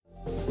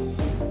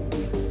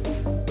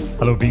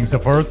Hello, beings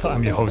of Earth.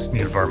 I'm your host,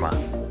 Neil Verma.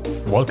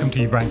 Welcome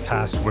to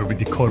eBrandcast, where we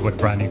decode what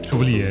branding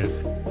truly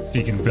is so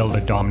you can build a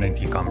dominant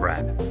e-com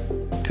brand.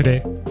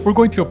 Today, we're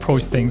going to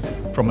approach things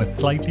from a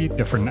slightly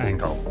different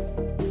angle.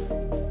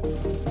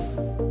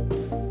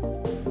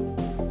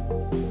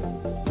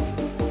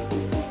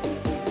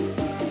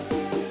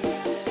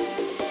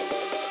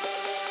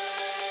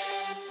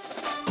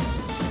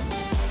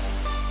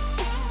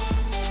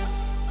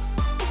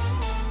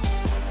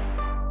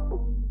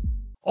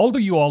 Although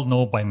you all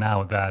know by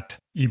now that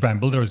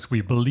eBrand Builders,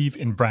 we believe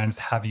in brands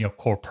having a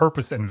core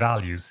purpose and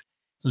values,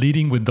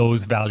 leading with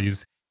those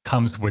values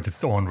comes with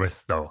its own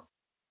risks though.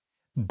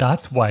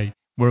 That's why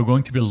we're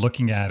going to be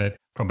looking at it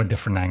from a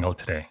different angle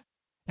today.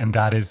 And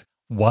that is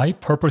why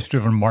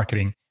purpose-driven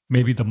marketing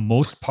may be the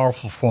most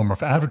powerful form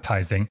of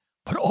advertising,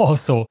 but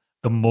also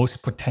the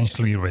most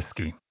potentially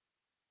risky.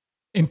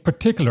 In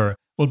particular,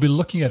 we'll be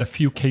looking at a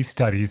few case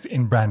studies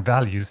in brand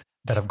values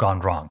that have gone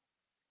wrong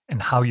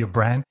and how your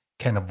brand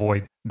can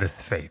avoid this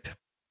fate.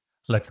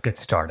 Let's get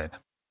started.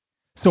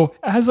 So,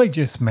 as I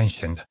just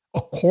mentioned,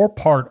 a core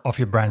part of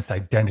your brand's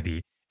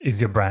identity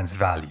is your brand's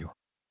value.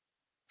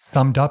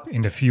 Summed up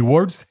in a few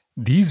words,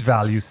 these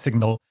values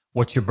signal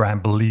what your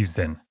brand believes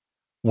in,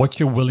 what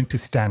you're willing to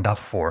stand up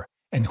for,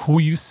 and who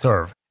you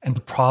serve, and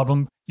the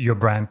problem your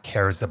brand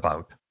cares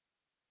about.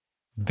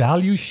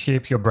 Values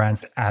shape your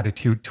brand's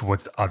attitude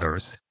towards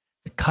others,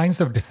 the kinds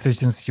of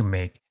decisions you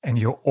make, and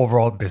your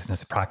overall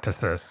business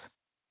practices.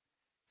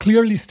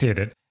 Clearly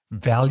stated,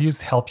 values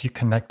help you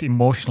connect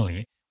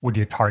emotionally with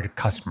your target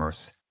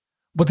customers,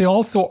 but they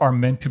also are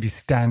meant to be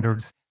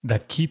standards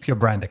that keep your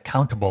brand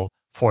accountable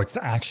for its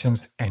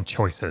actions and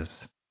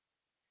choices.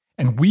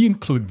 And we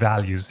include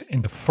values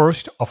in the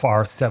first of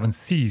our 7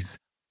 C's,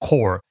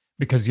 core,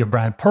 because your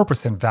brand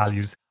purpose and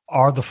values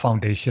are the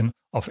foundation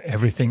of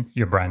everything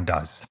your brand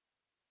does.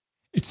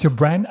 It's your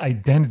brand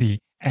identity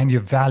and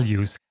your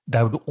values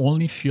that would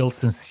only feel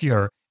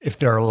sincere if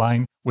they're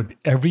aligned with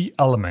every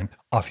element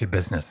of your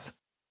business.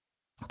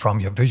 From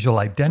your visual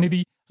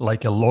identity,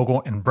 like your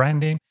logo and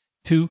brand name,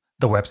 to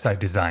the website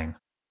design.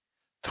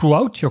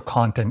 Throughout your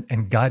content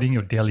and guiding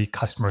your daily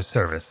customer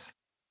service.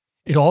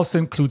 It also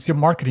includes your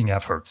marketing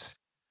efforts.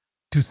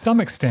 To some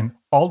extent,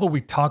 although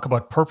we talk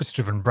about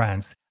purpose-driven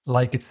brands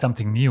like it's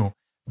something new,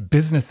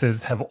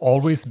 businesses have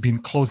always been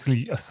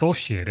closely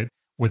associated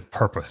with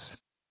purpose.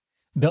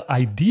 The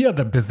idea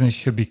that business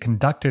should be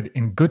conducted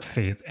in good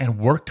faith and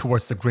work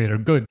towards the greater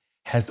good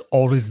has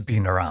always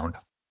been around.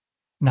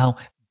 Now,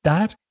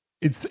 that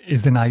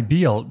is an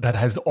ideal that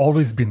has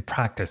always been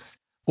practiced,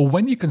 but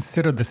when you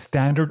consider the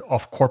standard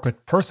of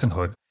corporate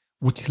personhood,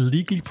 which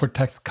legally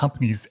protects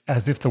companies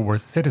as if they were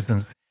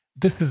citizens,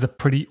 this is a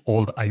pretty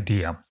old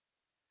idea.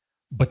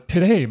 But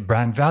today,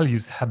 brand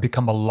values have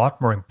become a lot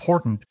more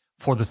important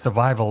for the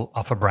survival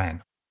of a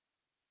brand.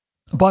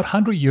 About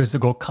 100 years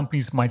ago,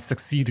 companies might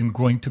succeed in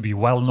growing to be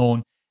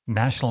well-known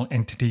national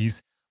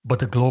entities, but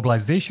the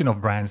globalization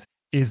of brands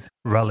is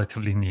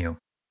relatively new.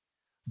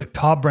 The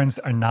top brands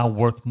are now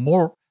worth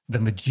more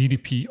than the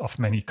GDP of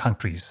many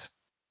countries.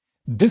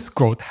 This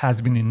growth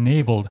has been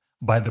enabled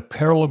by the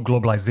parallel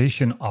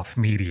globalization of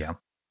media.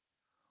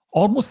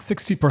 Almost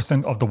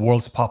 60% of the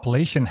world's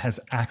population has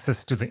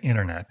access to the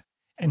internet,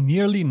 and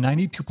nearly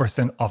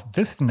 92% of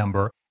this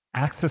number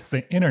access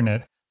the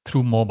internet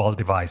through mobile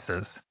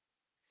devices.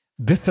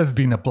 This has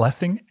been a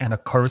blessing and a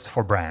curse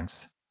for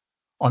brands.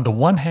 On the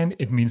one hand,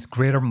 it means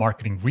greater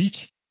marketing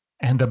reach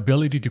and the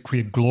ability to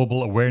create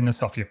global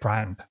awareness of your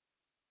brand.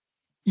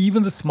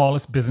 Even the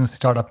smallest business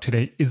startup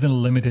today isn't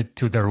limited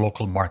to their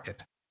local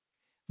market.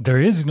 There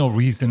is no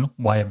reason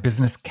why a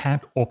business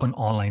can't open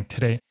online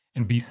today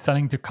and be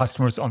selling to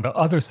customers on the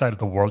other side of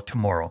the world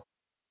tomorrow.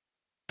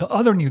 The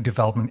other new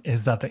development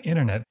is that the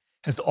internet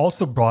has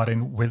also brought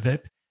in with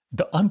it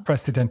the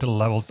unprecedented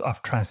levels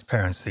of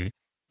transparency,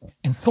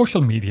 and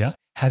social media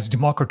has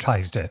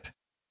democratized it.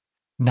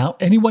 Now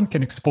anyone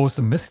can expose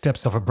the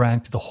missteps of a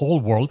brand to the whole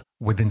world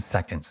within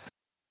seconds.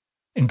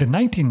 In the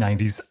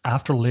 1990s,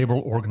 after labor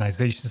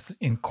organizations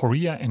in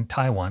Korea and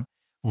Taiwan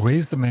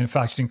raised the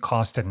manufacturing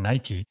cost at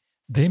Nike,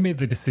 they made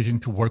the decision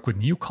to work with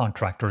new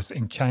contractors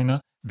in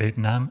China,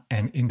 Vietnam,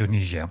 and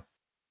Indonesia.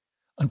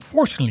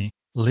 Unfortunately,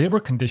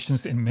 labor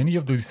conditions in many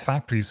of these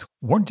factories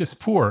weren't just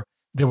poor,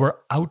 they were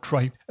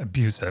outright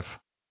abusive.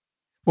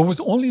 But it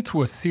was only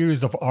through a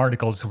series of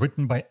articles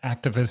written by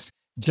activist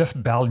Jeff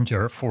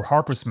Ballinger for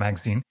Harper's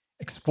Magazine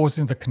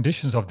exposing the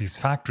conditions of these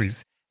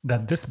factories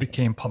that this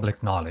became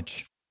public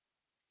knowledge.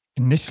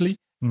 Initially,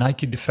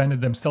 Nike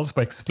defended themselves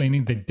by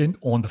explaining they didn't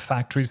own the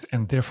factories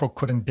and therefore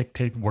couldn't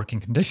dictate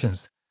working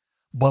conditions,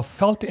 but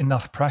felt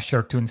enough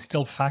pressure to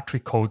instill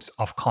factory codes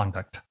of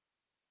conduct.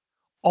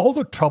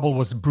 Although trouble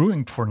was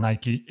brewing for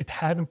Nike, it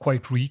hadn't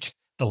quite reached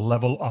the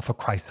level of a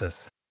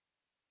crisis.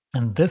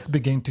 And this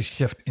began to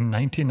shift in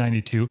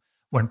 1992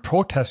 when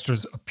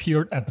protesters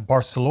appeared at the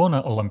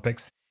Barcelona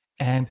Olympics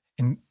and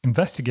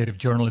investigative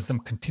journalism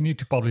continued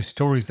to publish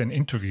stories and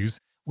interviews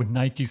with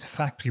Nike's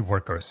factory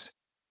workers.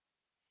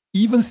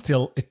 Even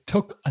still, it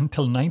took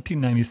until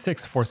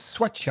 1996 for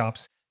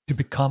sweatshops to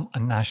become a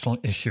national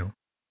issue.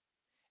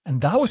 And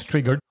that was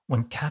triggered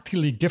when Kathy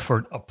Lee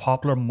Gifford, a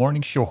popular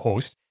morning show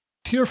host,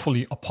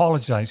 tearfully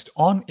apologized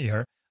on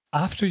air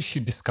after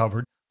she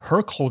discovered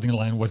her clothing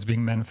line was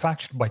being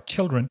manufactured by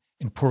children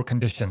in poor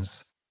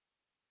conditions.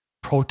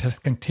 Protests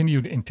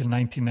continued until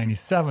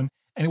 1997,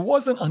 and it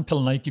wasn't until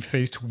Nike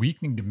faced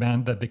weakening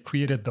demand that they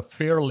created the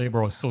Fair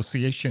Labor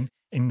Association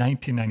in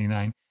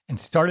 1999 and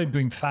started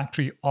doing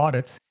factory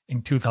audits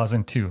in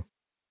 2002.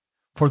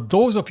 For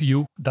those of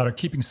you that are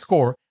keeping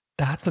score,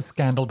 that's a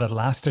scandal that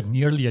lasted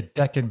nearly a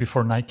decade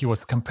before Nike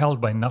was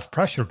compelled by enough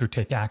pressure to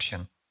take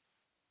action.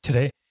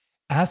 Today,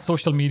 as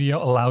social media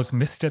allows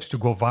missteps to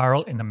go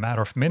viral in a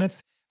matter of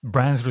minutes,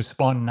 brands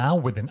respond now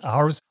within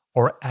hours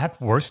or at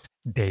worst,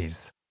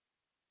 days.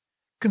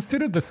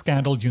 Consider the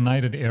scandal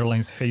United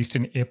Airlines faced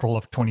in April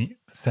of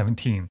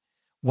 2017,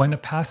 when a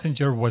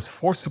passenger was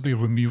forcibly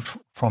removed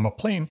from a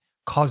plane,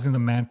 causing the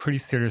man pretty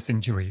serious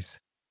injuries.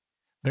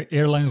 The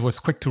airline was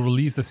quick to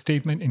release a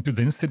statement into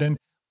the incident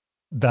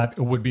that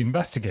it would be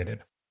investigated.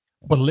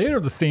 But later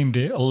the same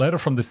day, a letter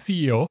from the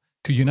CEO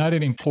to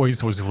United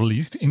employees was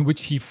released in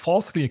which he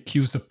falsely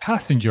accused the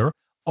passenger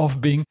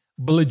of being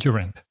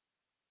belligerent.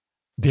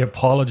 They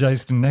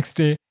apologized the next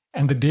day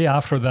and the day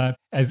after that,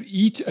 as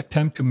each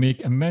attempt to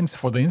make amends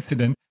for the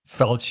incident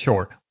fell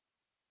short.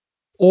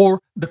 Or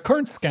the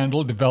current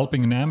scandal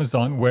developing in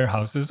Amazon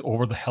warehouses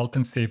over the health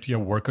and safety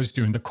of workers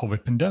during the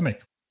COVID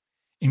pandemic.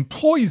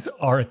 Employees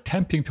are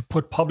attempting to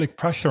put public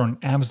pressure on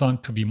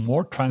Amazon to be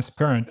more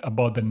transparent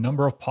about the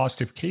number of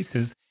positive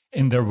cases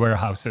in their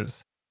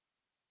warehouses.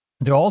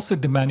 They're also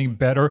demanding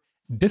better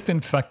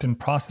disinfectant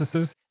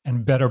processes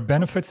and better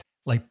benefits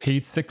like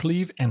paid sick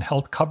leave and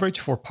health coverage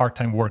for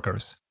part-time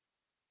workers.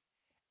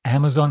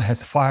 Amazon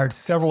has fired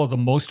several of the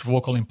most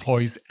vocal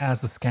employees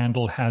as the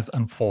scandal has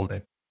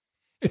unfolded.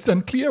 It's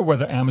unclear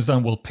whether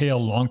Amazon will pay a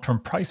long-term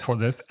price for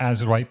this,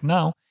 as right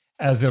now,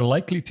 as they're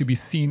likely to be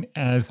seen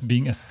as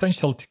being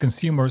essential to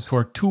consumers who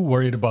are too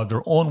worried about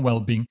their own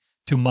well-being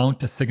to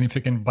mount a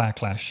significant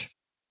backlash.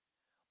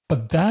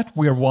 But that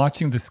we are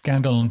watching the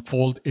scandal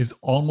unfold is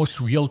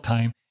almost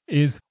real-time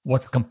is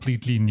what's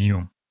completely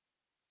new.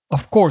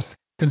 Of course,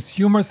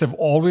 consumers have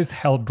always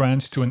held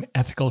brands to an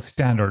ethical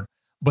standard,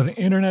 but the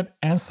internet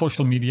and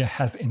social media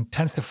has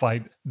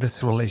intensified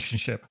this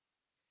relationship.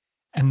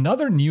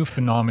 Another new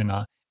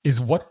phenomena is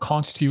what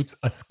constitutes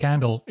a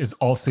scandal is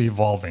also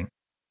evolving.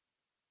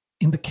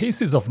 In the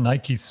cases of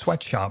Nike's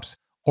sweatshops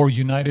or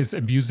United's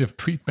abusive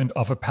treatment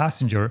of a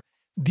passenger,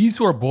 these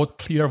were both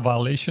clear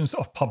violations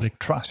of public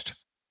trust.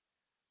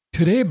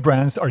 Today,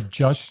 brands are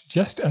judged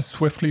just as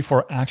swiftly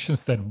for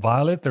actions that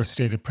violate their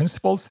stated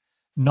principles,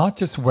 not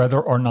just whether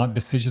or not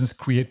decisions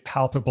create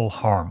palpable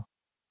harm.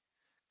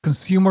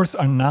 Consumers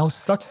are now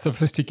such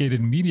sophisticated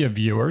media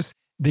viewers,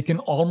 they can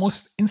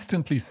almost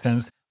instantly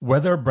sense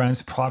whether a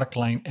brand's product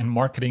line and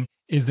marketing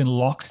is in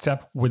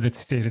lockstep with its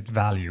stated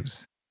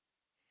values.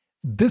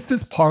 This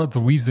is part of the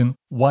reason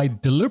why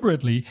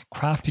deliberately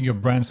crafting your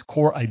brand's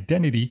core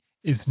identity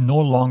is no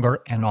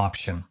longer an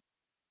option.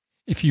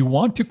 If you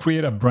want to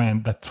create a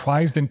brand that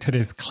thrives in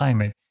today's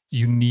climate,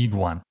 you need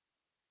one.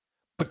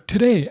 But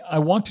today, I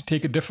want to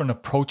take a different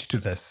approach to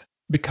this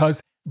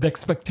because the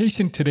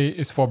expectation today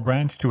is for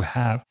brands to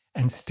have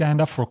and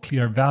stand up for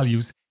clear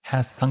values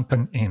has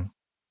sunken in.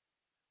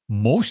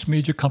 Most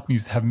major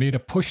companies have made a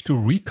push to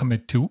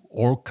recommit to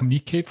or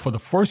communicate for the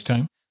first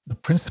time the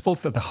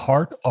principles at the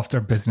heart of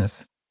their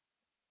business.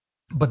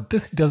 But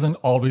this doesn't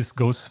always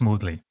go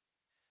smoothly.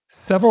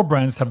 Several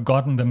brands have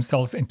gotten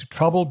themselves into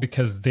trouble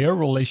because their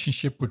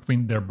relationship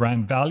between their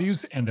brand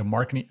values and their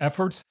marketing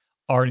efforts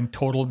are in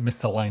total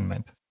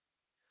misalignment.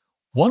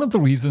 One of the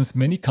reasons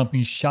many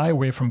companies shy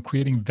away from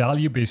creating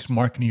value-based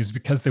marketing is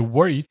because they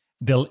worry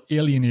they'll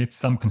alienate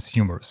some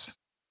consumers.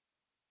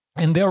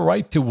 And they're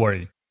right to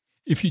worry.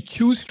 If you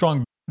choose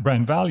strong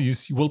brand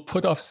values, you will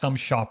put off some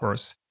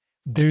shoppers.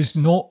 There's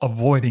no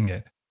avoiding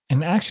it.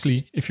 And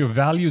actually, if your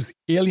values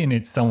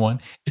alienate someone,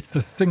 it's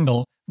a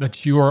signal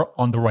that you are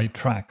on the right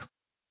track.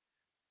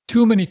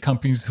 Too many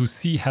companies who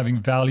see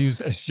having values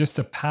as just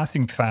a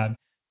passing fad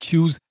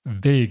choose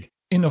vague,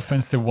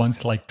 inoffensive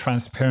ones like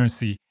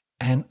transparency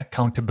and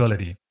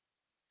accountability.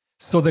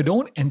 So they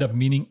don't end up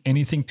meaning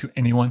anything to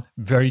anyone,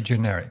 very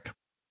generic.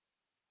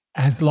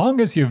 As long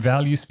as your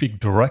values speak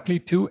directly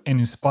to and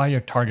inspire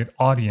your target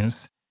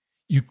audience,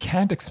 you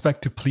can't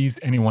expect to please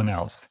anyone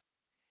else.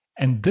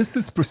 And this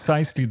is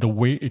precisely the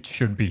way it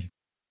should be.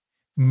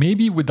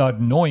 Maybe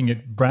without knowing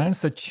it,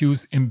 brands that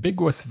choose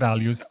ambiguous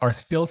values are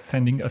still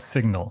sending a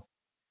signal.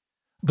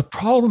 The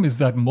problem is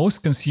that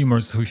most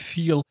consumers who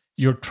feel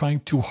you're trying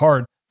too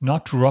hard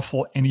not to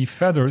ruffle any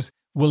feathers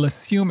will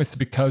assume it's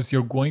because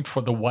you're going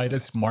for the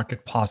widest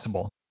market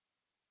possible.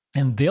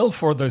 And they'll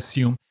further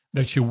assume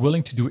that you're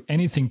willing to do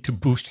anything to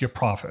boost your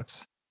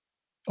profits.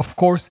 Of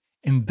course,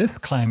 in this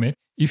climate,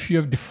 if you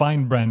have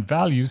defined brand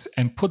values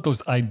and put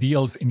those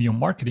ideals in your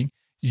marketing,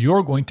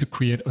 you're going to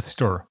create a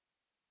stir.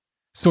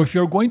 So if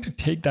you're going to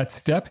take that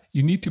step,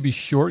 you need to be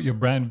sure your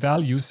brand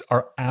values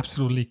are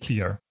absolutely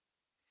clear.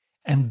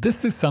 And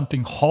this is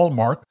something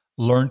Hallmark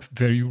learned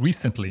very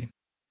recently.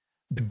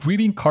 The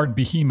greeting card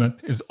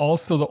behemoth is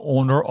also the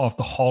owner of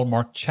the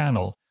Hallmark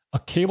Channel, a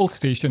cable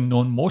station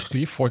known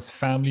mostly for its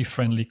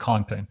family-friendly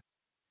content.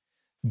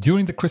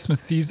 During the Christmas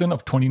season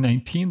of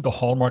 2019, the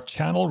Hallmark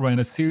Channel ran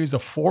a series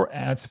of 4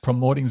 ads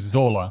promoting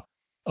Zola,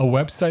 a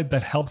website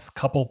that helps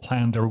couples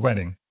plan their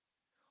wedding.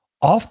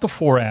 Of the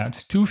 4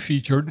 ads, 2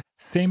 featured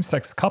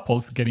same-sex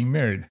couples getting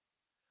married.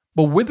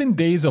 But within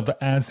days of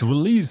the ad's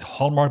release,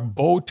 Hallmark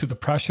bowed to the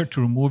pressure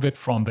to remove it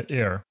from the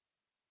air.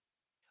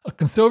 A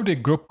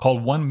conservative group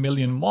called 1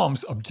 Million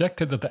Moms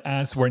objected that the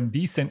ads were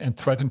indecent and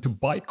threatened to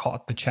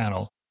boycott the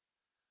channel.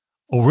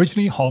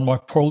 Originally,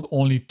 Hallmark pulled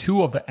only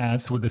 2 of the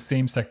ads with the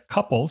same-sex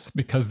couples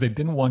because they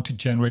didn't want to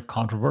generate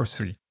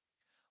controversy.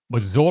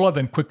 But Zola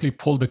then quickly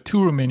pulled the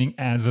 2 remaining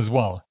ads as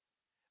well.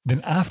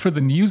 Then after the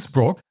news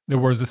broke, there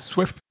was a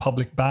swift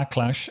public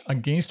backlash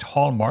against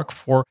Hallmark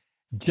for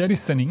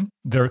jettisoning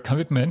their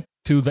commitment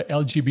to the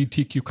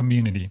LGBTQ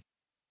community.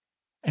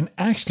 And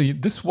actually,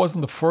 this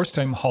wasn't the first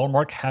time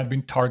Hallmark had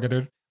been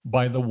targeted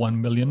by the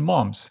 1 Million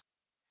Moms.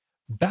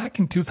 Back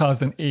in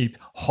 2008,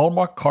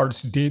 Hallmark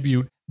Cards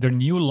debuted their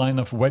new line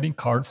of wedding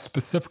cards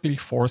specifically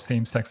for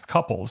same-sex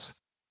couples.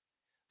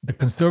 The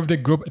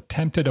conservative group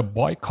attempted a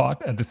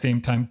boycott at the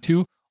same time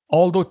too,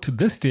 although to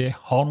this day,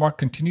 Hallmark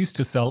continues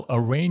to sell a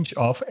range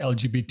of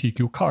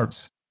LGBTQ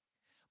cards.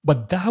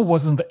 But that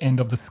wasn't the end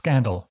of the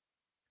scandal.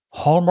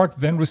 Hallmark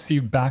then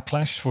received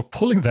backlash for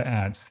pulling the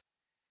ads.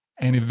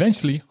 And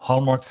eventually,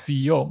 Hallmark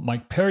CEO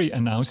Mike Perry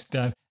announced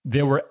that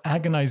they were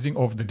agonizing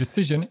over the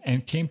decision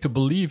and came to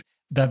believe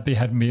that they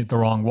had made the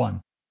wrong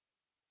one.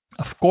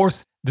 Of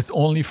course, this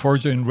only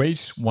further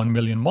enraged 1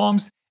 Million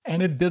Moms,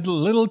 and it did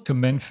little to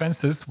mend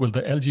fences with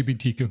the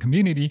LGBTQ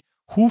community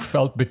who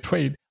felt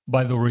betrayed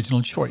by the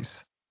original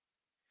choice.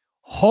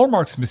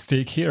 Hallmark's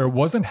mistake here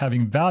wasn't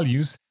having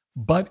values,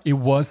 but it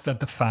was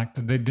that the fact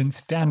that they didn't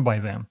stand by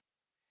them.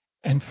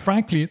 And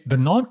frankly, the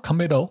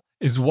non-committal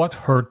is what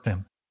hurt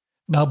them.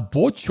 Now,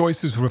 both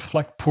choices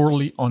reflect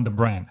poorly on the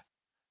brand.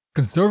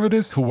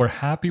 Conservatives who were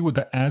happy with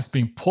the ads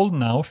being pulled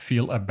now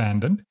feel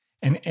abandoned,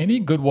 and any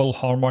goodwill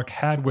Hallmark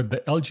had with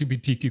the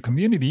LGBTQ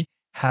community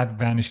had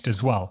vanished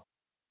as well.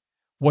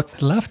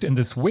 What's left in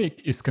this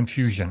wake is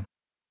confusion.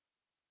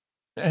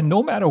 And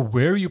no matter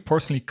where you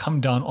personally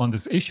come down on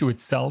this issue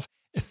itself,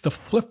 it's the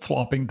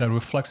flip-flopping that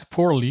reflects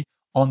poorly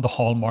on the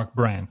Hallmark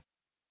brand.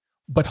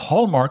 But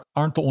Hallmark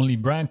aren't the only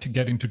brand to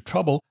get into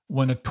trouble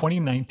when a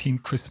 2019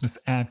 Christmas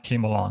ad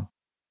came along.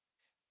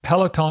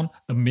 Peloton,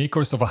 the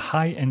makers of a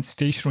high-end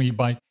stationary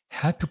bike,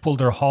 had to pull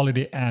their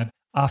holiday ad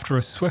after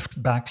a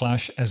swift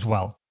backlash as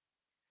well.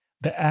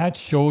 The ad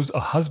shows a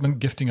husband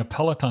gifting a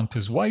Peloton to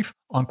his wife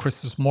on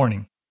Christmas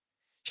morning.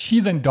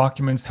 She then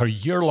documents her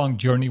year-long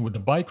journey with the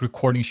bike,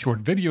 recording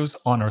short videos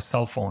on her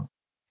cell phone.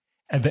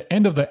 At the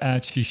end of the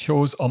ad, she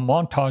shows a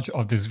montage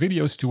of these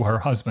videos to her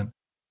husband.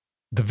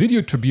 The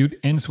video tribute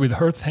ends with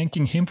her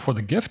thanking him for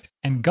the gift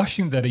and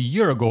gushing that a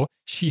year ago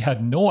she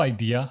had no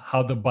idea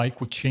how the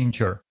bike would change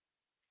her.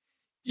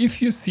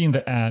 If you've seen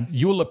the ad,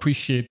 you will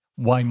appreciate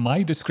why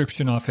my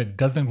description of it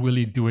doesn't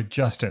really do it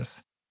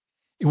justice.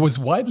 It was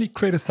widely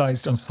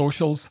criticized on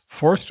socials,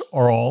 first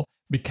or all,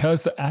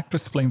 because the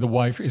actress playing the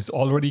wife is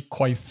already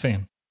quite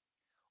thin.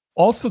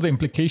 Also, the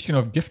implication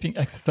of gifting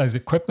exercise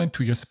equipment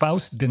to your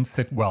spouse didn't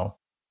sit well.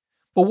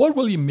 But what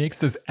really makes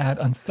this ad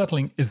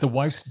unsettling is the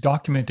wife's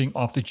documenting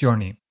of the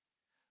journey.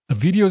 The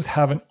videos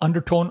have an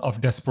undertone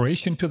of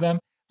desperation to them,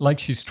 like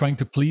she's trying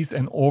to please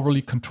an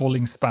overly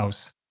controlling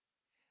spouse.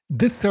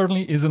 This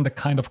certainly isn't the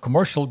kind of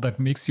commercial that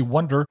makes you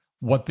wonder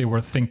what they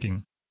were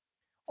thinking.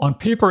 On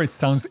paper, it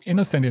sounds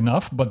innocent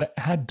enough, but the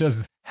ad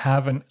does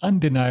have an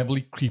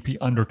undeniably creepy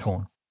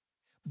undertone.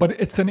 But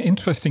it's an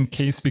interesting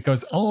case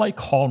because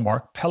unlike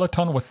Hallmark,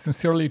 Peloton was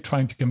sincerely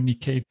trying to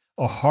communicate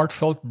a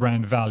heartfelt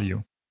brand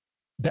value.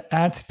 The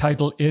ad's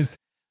title is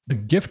The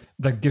Gift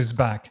That Gives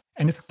Back,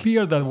 and it's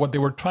clear that what they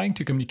were trying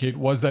to communicate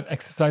was that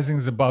exercising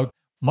is about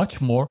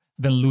much more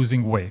than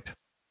losing weight.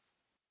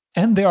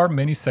 And there are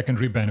many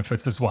secondary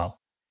benefits as well.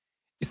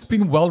 It's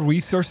been well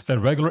researched that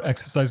regular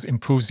exercise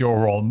improves your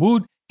overall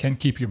mood, can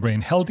keep your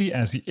brain healthy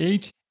as you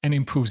age, and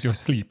improves your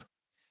sleep.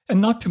 And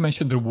not to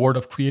mention the reward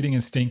of creating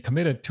and staying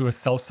committed to a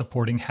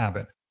self-supporting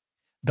habit.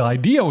 The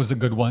idea was a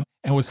good one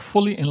and was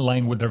fully in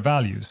line with their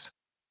values.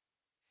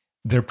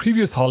 Their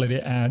previous holiday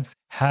ads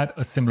had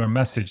a similar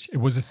message. It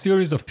was a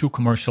series of 2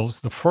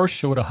 commercials. The first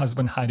showed a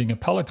husband hiding a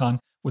Peloton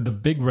with a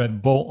big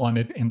red bow on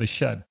it in the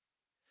shed.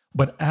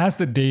 But as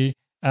the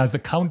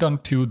countdown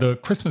to the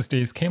Christmas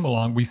days came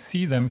along, we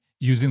see them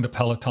using the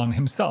Peloton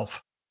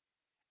himself.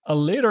 A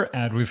later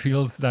ad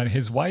reveals that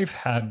his wife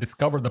had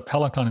discovered the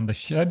Peloton in the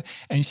shed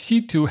and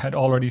she too had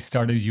already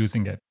started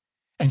using it.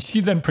 And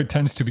she then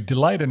pretends to be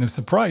delighted and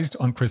surprised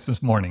on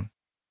Christmas morning.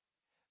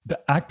 The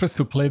actress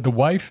who played the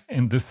wife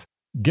in this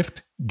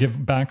Gift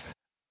Give Backs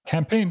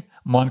campaign,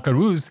 Monica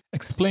Ruse,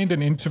 explained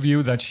in an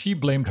interview that she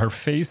blamed her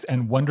face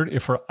and wondered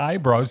if her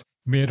eyebrows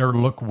made her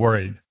look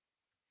worried.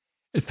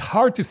 It's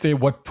hard to say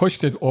what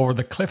pushed it over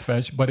the cliff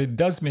edge, but it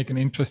does make an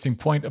interesting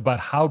point about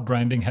how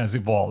branding has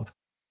evolved.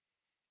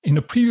 In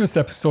a previous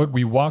episode,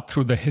 we walked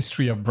through the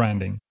history of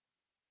branding.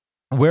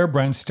 Where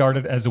brands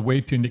started as a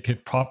way to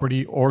indicate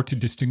property or to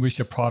distinguish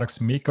a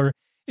product's maker,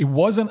 it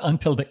wasn't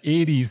until the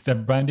 80s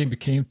that branding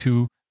became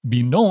to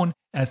be known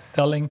as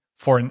selling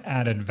for an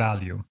added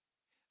value.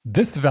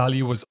 This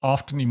value was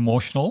often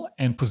emotional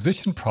and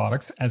positioned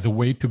products as a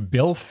way to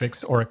bill,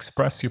 fix, or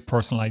express your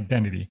personal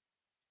identity.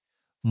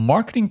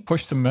 Marketing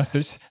pushed the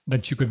message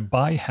that you could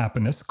buy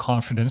happiness,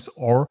 confidence,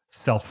 or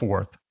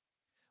self-worth.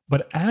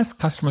 But as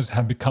customers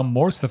have become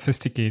more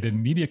sophisticated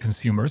media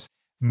consumers,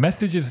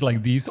 messages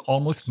like these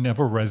almost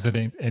never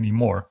resonate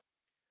anymore.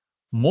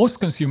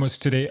 Most consumers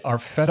today are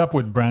fed up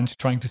with brands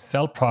trying to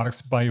sell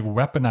products by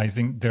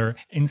weaponizing their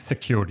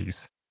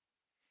insecurities.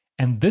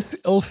 And this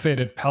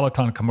ill-fated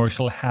Peloton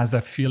commercial has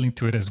that feeling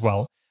to it as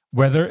well,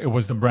 whether it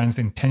was the brand's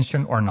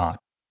intention or not.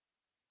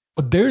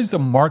 But there is a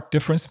marked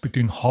difference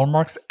between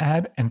Hallmark's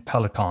ad and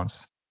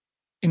Peloton's.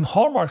 In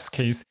Hallmark's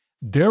case,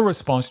 their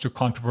response to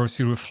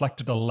controversy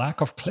reflected a lack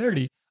of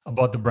clarity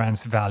about the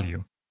brand's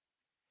value.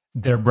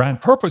 Their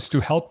brand purpose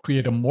to help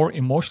create a more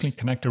emotionally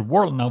connected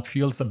world now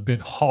feels a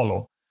bit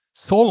hollow,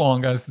 so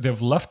long as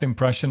they've left the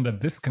impression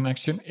that this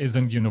connection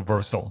isn't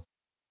universal.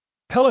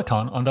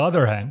 Peloton, on the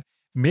other hand,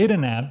 made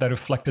an ad that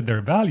reflected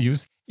their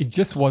values, it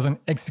just wasn't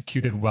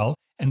executed well,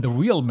 and the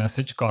real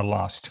message got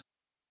lost.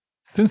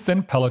 Since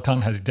then,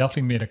 Peloton has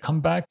definitely made a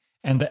comeback,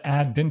 and the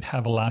ad didn't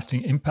have a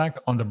lasting impact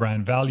on the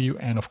brand value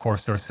and, of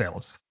course, their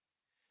sales.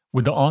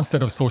 With the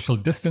onset of social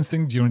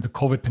distancing during the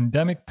COVID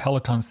pandemic,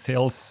 Peloton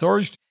sales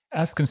surged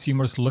as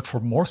consumers looked for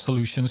more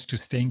solutions to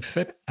staying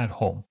fit at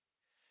home.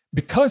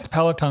 Because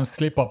Peloton's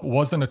slip-up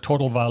wasn't a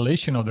total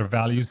violation of their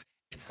values,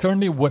 it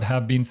certainly would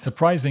have been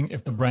surprising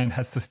if the brand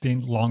had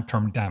sustained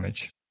long-term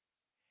damage.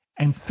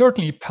 And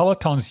certainly,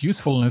 Peloton's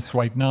usefulness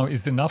right now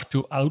is enough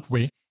to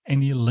outweigh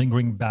any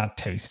lingering bad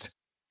taste.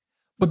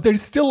 But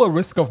there's still a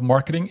risk of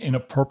marketing in a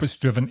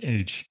purpose-driven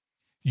age.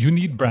 You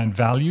need brand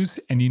values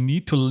and you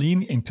need to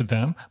lean into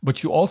them,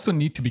 but you also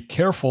need to be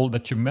careful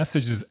that your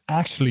message is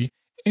actually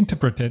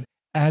interpreted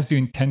as you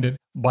intended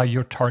by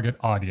your target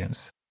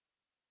audience.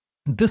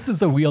 This is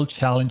the real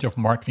challenge of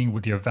marketing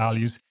with your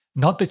values,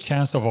 not the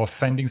chance of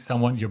offending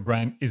someone your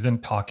brand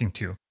isn't talking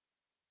to.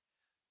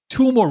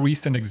 Two more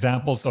recent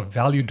examples of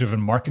value-driven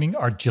marketing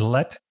are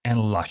Gillette and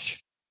Lush.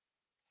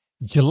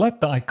 Gillette,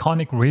 the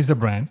iconic razor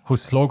brand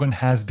whose slogan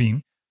has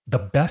been "the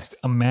best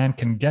a man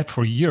can get"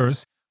 for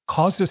years,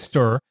 caused a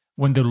stir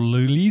when they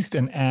released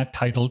an ad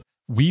titled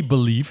 "We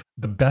Believe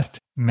the Best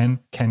Men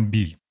Can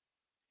Be."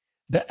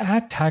 The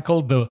ad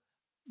tackled the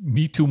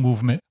Me Too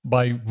movement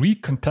by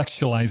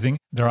recontextualizing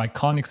their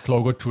iconic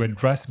slogan to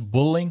address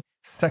bullying,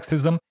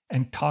 sexism,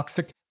 and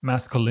toxic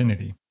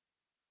masculinity.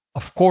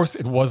 Of course,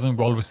 it wasn't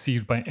well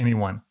received by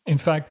anyone. In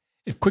fact,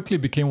 it quickly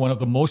became one of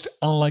the most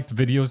unliked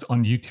videos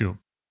on YouTube.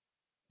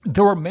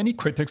 There were many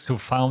critics who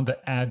found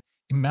the ad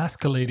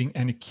emasculating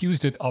and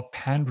accused it of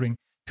pandering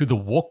to the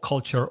woke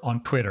culture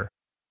on Twitter.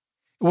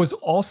 It was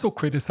also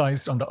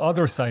criticized on the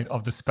other side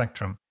of the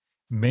spectrum.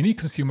 Many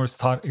consumers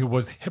thought it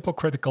was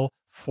hypocritical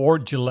for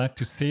Gillette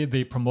to say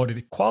they promoted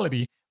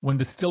equality when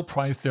they still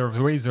priced their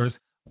razors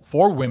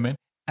for women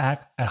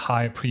at a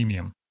high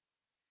premium.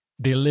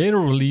 They later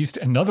released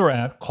another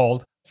ad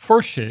called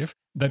First Shave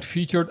that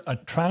featured a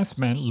trans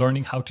man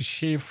learning how to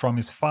shave from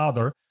his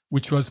father,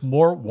 which was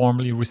more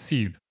warmly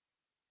received.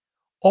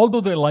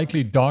 Although they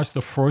likely dodged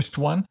the first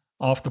one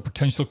of the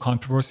potential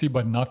controversy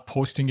by not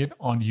posting it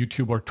on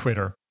YouTube or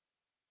Twitter.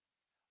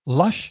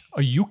 Lush,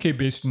 a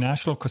UK-based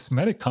natural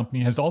cosmetic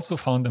company, has also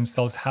found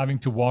themselves having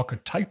to walk a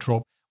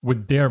tightrope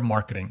with their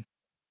marketing.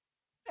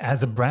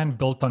 As a brand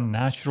built on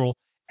natural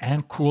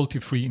and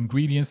cruelty-free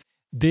ingredients,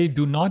 they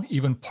do not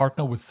even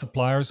partner with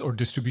suppliers or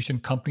distribution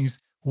companies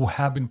who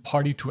have been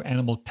party to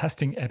animal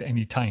testing at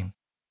any time.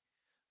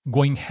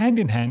 Going hand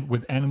in hand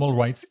with animal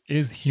rights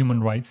is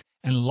human rights,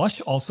 and Lush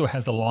also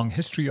has a long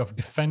history of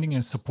defending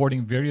and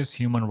supporting various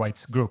human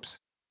rights groups.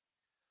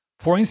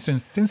 For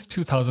instance, since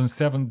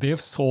 2007, they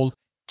have sold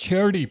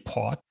Charity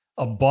Pot,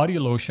 a body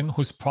lotion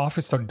whose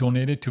profits are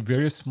donated to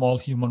various small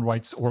human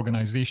rights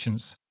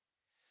organizations.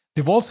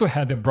 They've also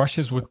had their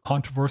brushes with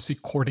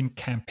controversy-courting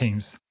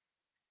campaigns.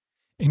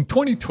 In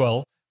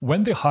 2012,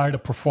 when they hired a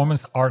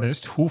performance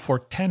artist who for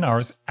 10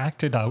 hours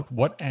acted out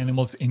what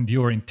animals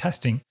endure in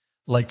testing,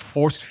 like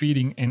forced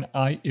feeding and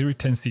eye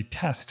irritancy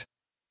test,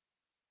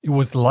 it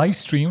was live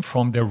streamed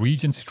from their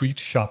Regent Street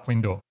shop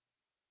window.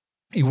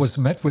 It was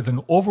met with an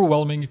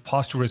overwhelmingly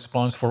positive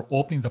response for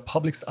opening the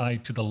public's eye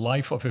to the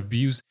life of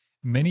abuse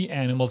many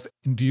animals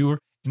endure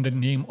in the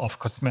name of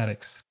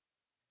cosmetics.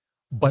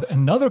 But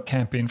another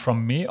campaign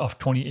from May of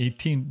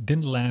 2018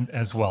 didn't land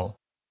as well.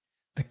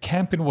 The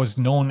campaign was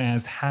known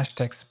as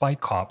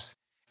 #SpyCops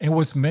and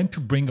was meant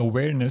to bring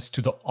awareness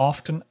to the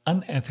often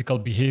unethical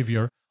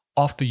behavior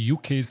of the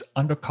UK's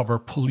undercover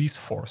police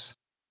force.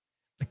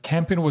 The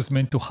campaign was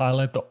meant to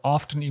highlight the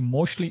often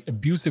emotionally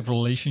abusive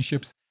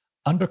relationships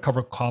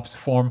undercover cops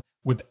form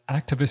with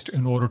activists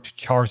in order to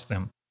charge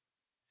them.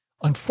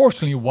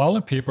 Unfortunately, while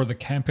on paper the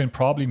campaign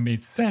probably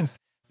made sense,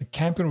 the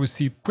campaign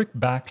received quick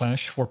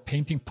backlash for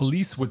painting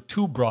police with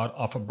too broad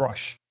of a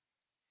brush.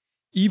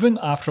 Even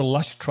after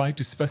Lush tried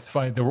to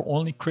specify they were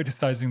only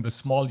criticizing the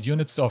small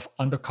units of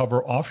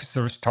undercover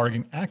officers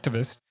targeting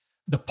activists,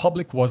 the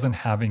public wasn't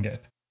having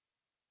it.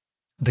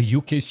 The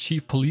UK's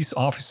chief police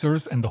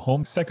officers and the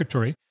Home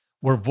Secretary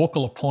were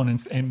vocal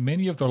opponents, and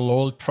many of the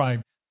loyal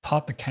tribe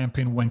thought the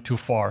campaign went too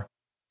far.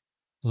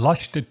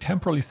 Lush did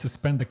temporarily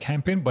suspend the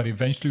campaign but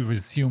eventually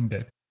resumed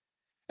it.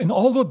 And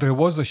although there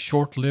was a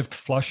short-lived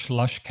Flush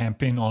Lush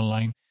campaign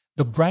online,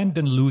 the brand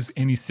didn't lose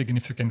any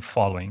significant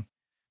following.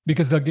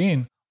 Because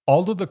again,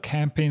 although the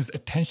campaign's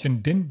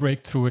attention didn't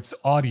break through its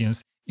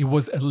audience, it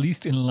was at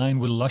least in line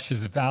with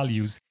Lush's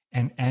values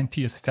and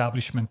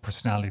anti-establishment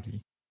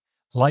personality.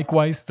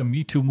 Likewise, the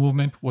Me Too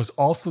movement was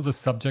also the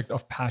subject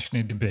of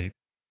passionate debate.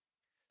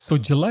 So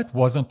Gillette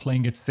wasn't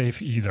playing it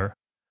safe either.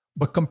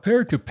 But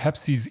compared to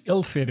Pepsi's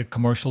ill-fated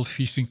commercial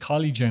featuring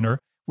Kylie Jenner,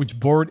 which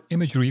borrowed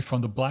imagery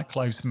from the Black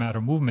Lives Matter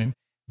movement,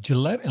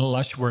 Gillette and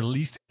Lush were at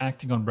least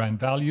acting on brand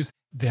values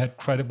they had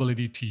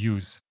credibility to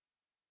use.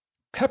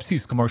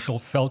 Pepsi's commercial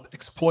felt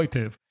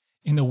exploitive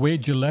in a way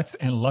Gillette's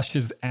and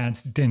Lush's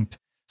ads didn't,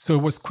 so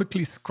it was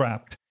quickly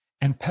scrapped,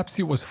 and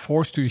Pepsi was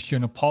forced to issue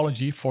an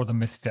apology for the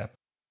misstep.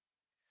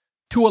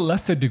 To a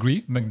lesser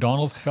degree,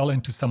 McDonald's fell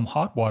into some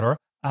hot water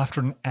after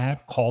an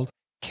ad called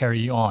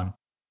Carry On.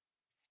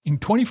 In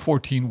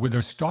 2014, with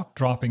their stock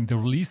dropping, they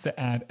released the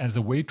ad as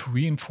a way to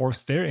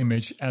reinforce their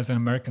image as an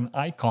American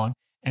icon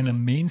and a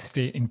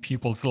mainstay in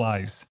people's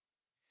lives.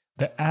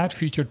 The ad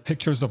featured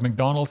pictures of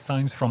McDonald's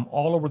signs from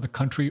all over the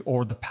country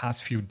over the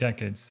past few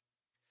decades.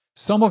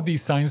 Some of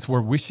these signs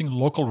were wishing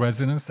local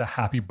residents a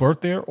happy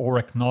birthday or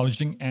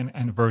acknowledging an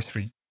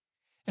anniversary.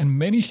 And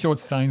many showed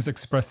signs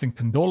expressing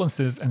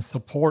condolences and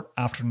support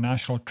after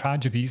national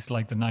tragedies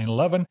like the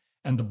 9/11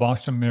 and the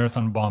Boston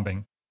Marathon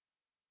bombing.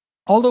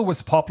 Although it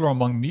was popular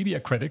among media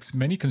critics,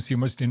 many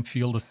consumers didn't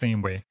feel the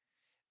same way.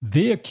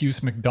 They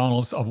accused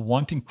McDonald's of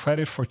wanting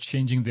credit for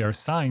changing their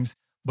signs,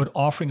 but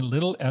offering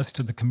little else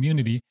to the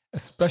community,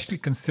 especially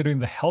considering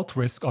the health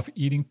risk of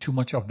eating too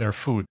much of their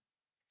food.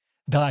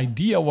 The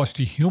idea was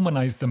to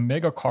humanize the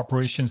mega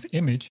corporation's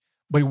image,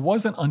 but it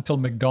wasn't until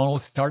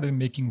McDonald's started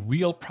making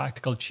real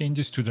practical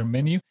changes to their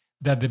menu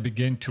that they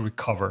began to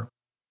recover.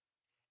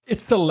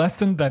 It's a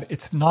lesson that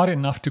it's not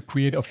enough to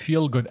create a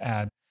feel-good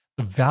ad.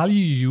 The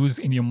value you use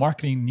in your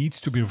marketing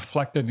needs to be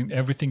reflected in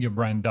everything your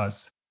brand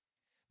does.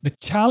 The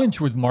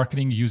challenge with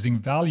marketing using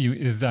value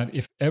is that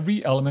if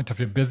every element of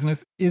your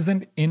business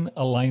isn't in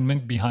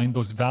alignment behind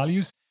those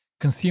values,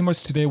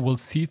 consumers today will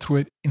see through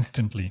it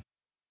instantly.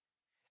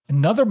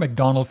 Another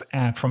McDonald's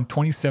ad from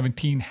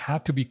 2017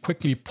 had to be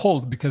quickly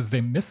pulled because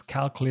they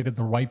miscalculated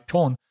the right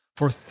tone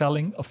for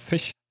selling a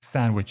fish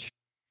sandwich.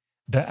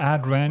 The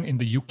ad ran in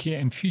the UK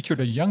and featured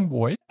a young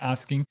boy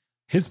asking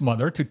his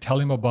mother to tell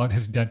him about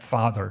his dead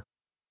father.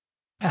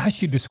 As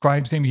she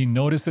describes him, he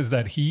notices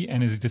that he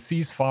and his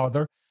deceased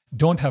father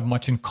don't have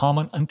much in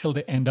common until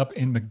they end up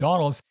in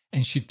McDonald's,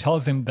 and she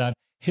tells him that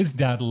his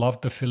dad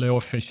loved the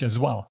Filet-O-Fish as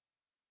well.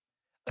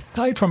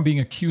 Aside from being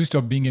accused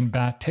of being in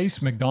bad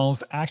taste,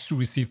 McDonald's actually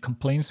received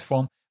complaints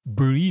from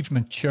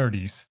bereavement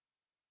charities.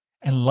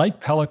 And like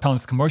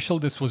Peloton's commercial,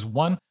 this was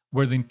one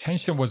where the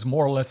intention was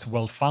more or less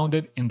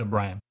well-founded in the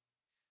brand.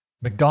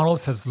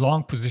 McDonald's has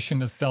long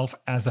positioned itself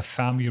as a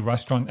family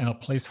restaurant and a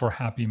place for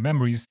happy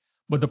memories,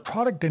 but the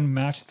product didn't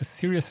match the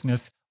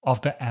seriousness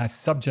of the ad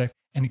subject,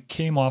 and it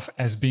came off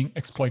as being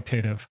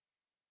exploitative.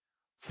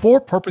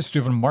 For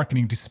purpose-driven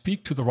marketing to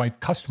speak to the right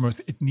customers,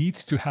 it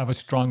needs to have a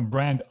strong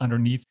brand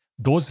underneath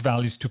those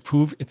values to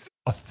prove its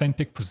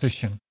authentic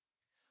position.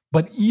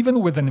 But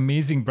even with an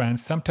amazing brand,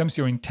 sometimes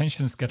your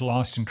intentions get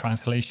lost in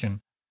translation.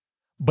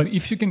 But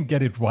if you can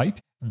get it right,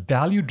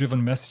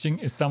 value-driven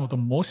messaging is some of the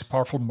most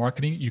powerful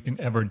marketing you can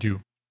ever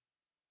do.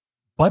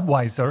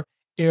 Budweiser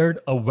aired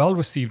a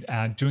well-received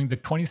ad during the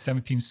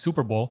 2017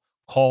 Super Bowl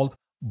called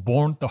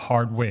Born the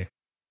Hard Way.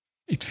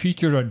 It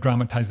featured a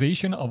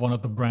dramatization of one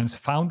of the brand's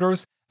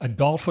founders,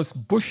 Adolphus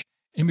Busch,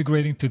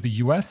 immigrating to the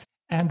US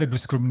and the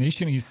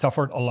discrimination he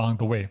suffered along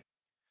the way.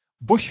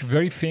 Busch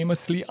very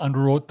famously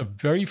underwrote the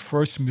very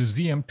first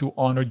museum to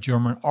honor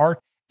German art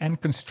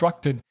and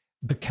constructed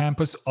the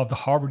campus of the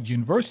Harvard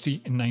University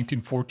in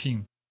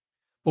 1914.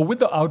 But with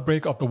the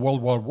outbreak of the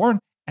World War I,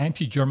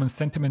 anti-German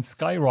sentiment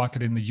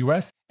skyrocketed in the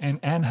US,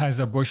 and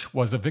Anheuser-Busch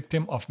was a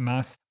victim of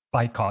mass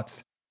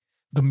boycotts.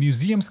 The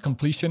museum's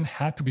completion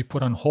had to be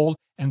put on hold,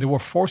 and they were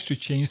forced to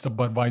change the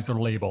Budweiser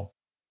label.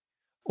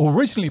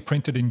 Originally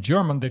printed in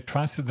German, they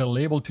translated the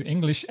label to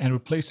English and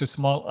replaced a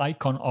small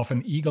icon of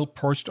an eagle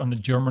perched on the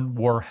German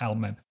war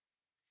helmet.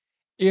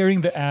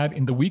 Airing the ad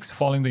in the weeks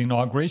following the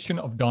inauguration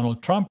of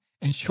Donald Trump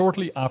and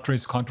shortly after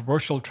his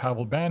controversial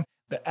travel ban,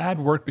 the ad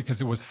worked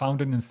because it was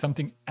founded in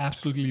something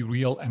absolutely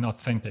real and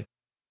authentic.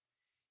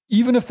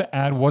 Even if the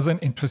ad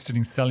wasn't interested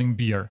in selling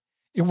beer,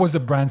 it was the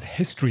brand's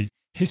history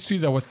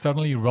that was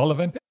suddenly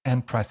relevant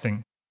and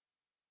pressing.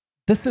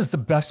 This is the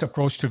best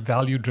approach to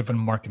value-driven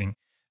marketing,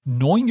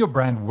 knowing your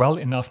brand well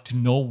enough to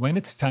know when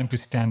it's time to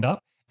stand up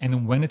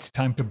and when it's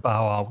time to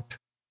bow out.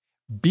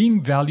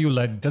 Being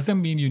value-led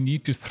doesn't mean you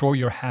need to throw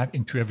your hat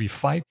into every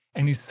fight,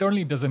 and it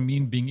certainly doesn't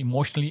mean being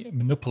emotionally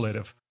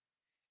manipulative.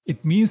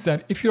 It means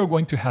that if you're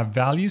going to have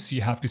values,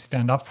 you have to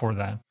stand up for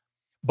that.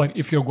 But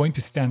if you're going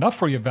to stand up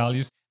for your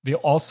values, they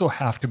also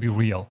have to be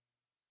real.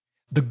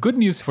 The good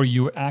news for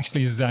you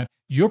actually is that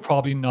you're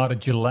probably not a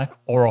Gillette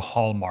or a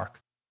Hallmark.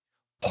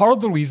 Part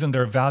of the reason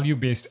their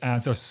value-based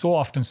ads are so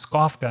often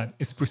scoffed at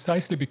is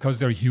precisely because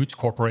they're huge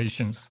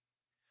corporations.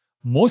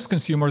 Most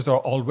consumers are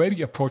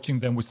already approaching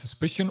them with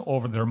suspicion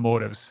over their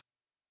motives.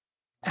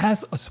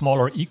 As a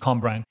smaller e-com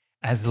brand,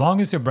 as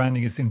long as your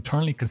branding is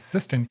internally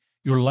consistent,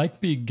 you're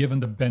likely given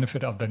the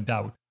benefit of the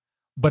doubt.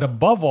 But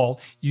above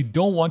all, you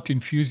don't want to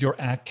infuse your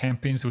ad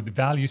campaigns with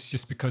values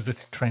just because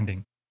it's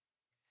trending.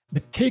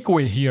 The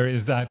takeaway here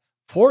is that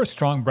for a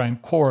strong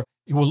brand core,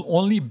 it will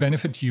only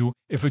benefit you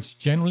if it's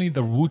generally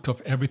the root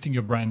of everything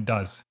your brand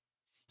does.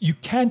 You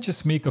can't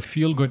just make a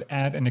feel-good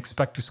ad and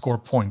expect to score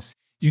points.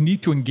 You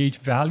need to engage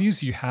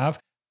values you have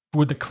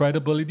with the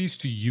credibilities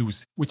to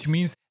use, which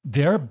means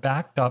they're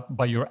backed up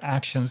by your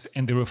actions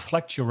and they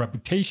reflect your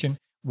reputation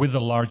with the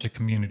larger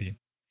community.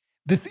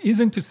 This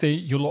isn't to say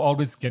you'll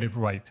always get it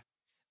right.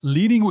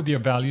 Leading with your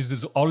values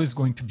is always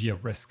going to be a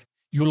risk.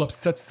 You'll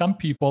upset some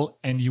people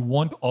and you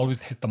won't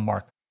always hit the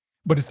mark.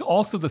 But it's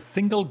also the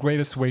single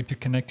greatest way to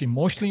connect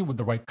emotionally with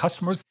the right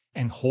customers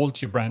and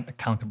hold your brand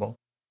accountable.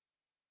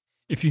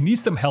 If you need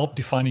some help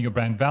defining your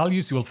brand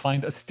values, you'll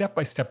find a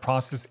step-by-step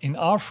process in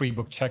our free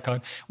book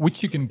checkout,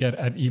 which you can get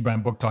at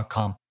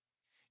ebrandbook.com.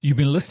 You've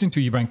been listening to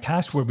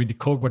eBrandCast, where we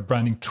decode what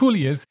branding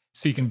truly is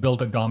so you can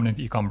build a dominant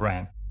e-com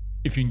brand.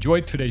 If you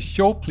enjoyed today's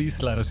show,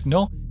 please let us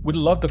know. We'd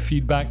love the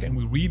feedback and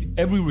we read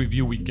every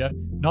review we get,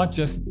 not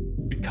just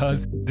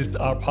because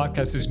our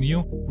podcast is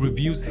new.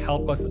 Reviews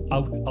help us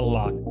out a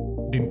lot.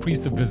 They increase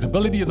the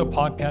visibility of the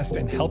podcast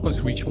and help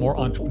us reach more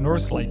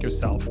entrepreneurs like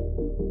yourself.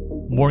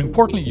 More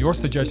importantly, your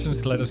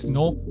suggestions let us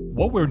know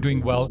what we're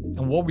doing well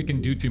and what we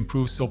can do to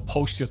improve, so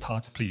post your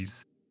thoughts,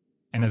 please.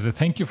 And as a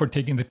thank you for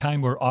taking the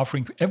time, we're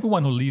offering to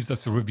everyone who leaves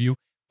us a review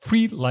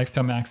free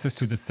lifetime access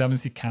to the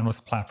 7C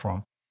Canvas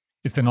platform.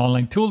 It's an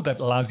online tool that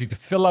allows you to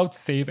fill out,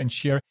 save, and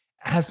share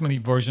as many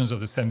versions of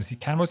the 7C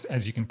Canvas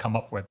as you can come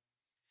up with.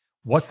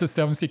 What's the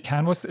 7C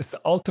Canvas? It's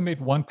the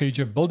ultimate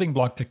one-pager building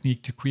block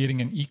technique to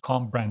creating an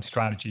e-com brand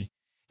strategy.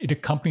 It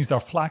accompanies our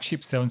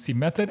flagship 7C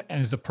method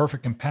and is the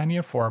perfect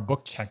companion for our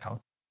book checkout.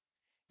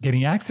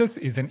 Getting access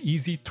is an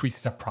easy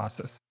 3-step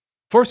process.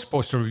 First,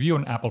 post a review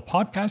on Apple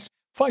Podcasts.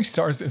 5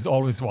 stars is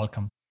always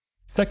welcome.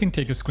 Second,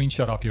 take a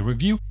screenshot of your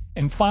review.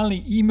 And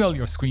finally, email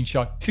your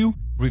screenshot to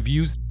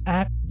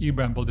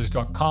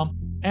reviews@ebrandbuilders.com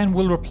and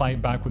we'll reply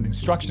back with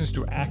instructions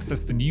to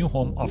access the new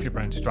home of your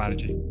brand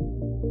strategy.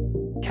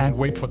 Can't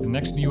wait for the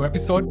next new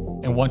episode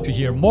and want to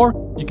hear more?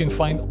 You can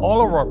find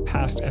all of our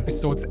past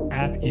episodes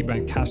at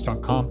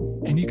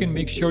ebrandcast.com and you can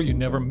make sure you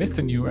never miss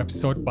a new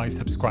episode by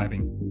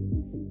subscribing.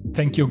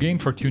 Thank you again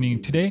for tuning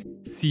in today.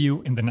 See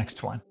you in the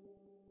next one.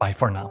 Bye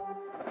for now.